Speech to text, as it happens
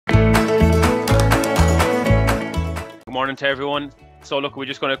Good morning to everyone. So look, we're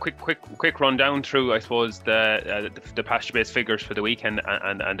just going to quick run down through, I suppose, the pasture-based figures for the weekend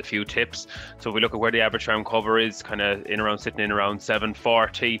and a few tips. So if we look at where the average farm cover is, kind of sitting in around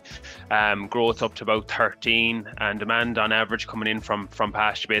 740, growth up to about 13, and demand on average coming in from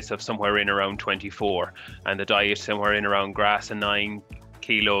pasture-based of somewhere in around 24, and the diet somewhere in around grass of 9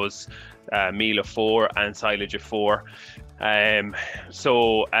 kilos, meal of 4, and silage of 4.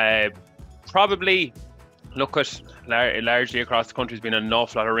 Probably look at largely across the country. There's been an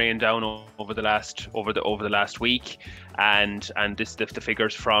awful lot of rain down over the last week, and the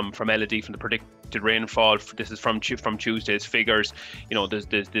figures from Melody from the predicted rainfall. This is from Tuesday's figures.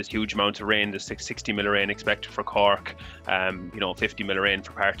 There's huge amounts of rain. There's 60 mil of rain expected for Cork. 50 mil of rain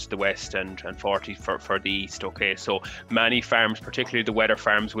for parts of the west and 40 for the east. Okay, so many farms, particularly the weather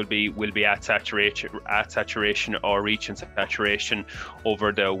farms, will be at saturation or reaching saturation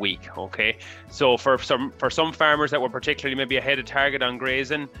over the week. Okay, so for some farmers that were particularly maybe ahead of target on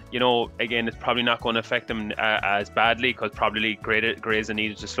grazing, again, it's probably not going to affect them as badly, because probably grazing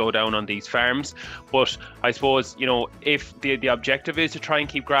needed to slow down on these farms. But I suppose, if the objective is to try and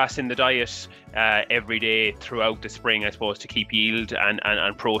keep grass in the diet every day throughout the spring, I suppose, to keep yield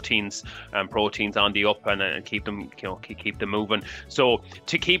and proteins on the up and keep them keep them moving. So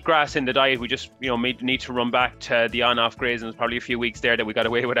to keep grass in the diet, we just need to run back to the on-off grazing. There's probably a few weeks there that we got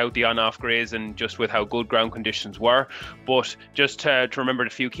away without the on-off grazing, just with how good ground conditions were. But just to remember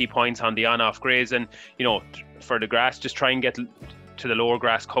the few key points on the on-off grazing, for the grass, just try and get to the lower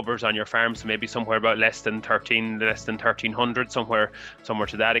grass covers on your farm, so maybe somewhere about less than 1300, somewhere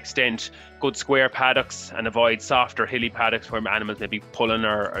to that extent. Good square paddocks, and avoid softer hilly paddocks where animals may be pulling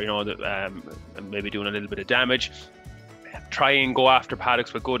or maybe doing a little bit of damage. Try and go after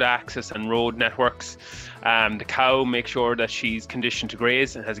paddocks with good access and road networks. The cow, make sure that she's conditioned to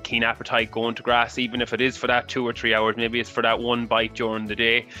graze and has a keen appetite going to grass, even if it is for that 2 or 3 hours. Maybe it's for that one bite during the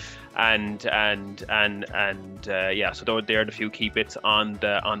day. So they're the few key bits on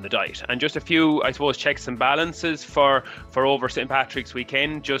the diet, and just a few, I suppose, checks and balances for over St. Patrick's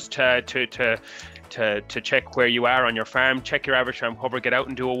weekend, just to check where you are on your farm. Check your average farm cover. Get out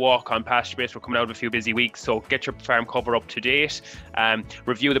and do a walk on pasture base. We're coming out of a few busy weeks, so get your farm cover up to date.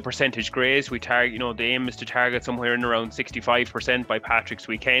 Review the percentage graze. We target, the aim is to target somewhere in around 65% by Patrick's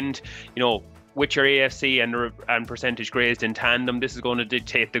weekend. With your AFC and percentage grazed in tandem, this is going to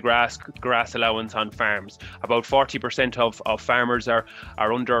dictate the grass allowance on farms. About 40% of farmers are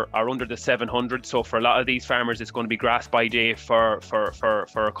under the 700. So for a lot of these farmers, it's going to be grass by day for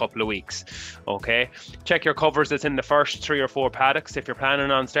a couple of weeks. Okay, check your covers that's in the first 3 or 4 paddocks. If you're planning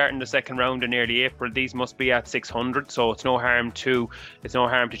on starting the second round in early April, these must be at 600. So it's no harm to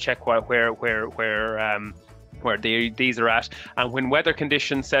check where these are at. And when weather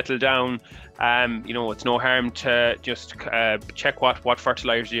conditions settle down, it's no harm to just check what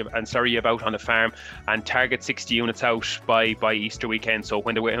fertilizer and slurry you have out on the farm, and target 60 units out by Easter weekend. So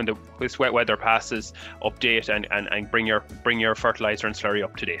when this wet weather passes, update and bring your fertilizer and slurry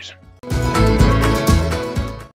up to date.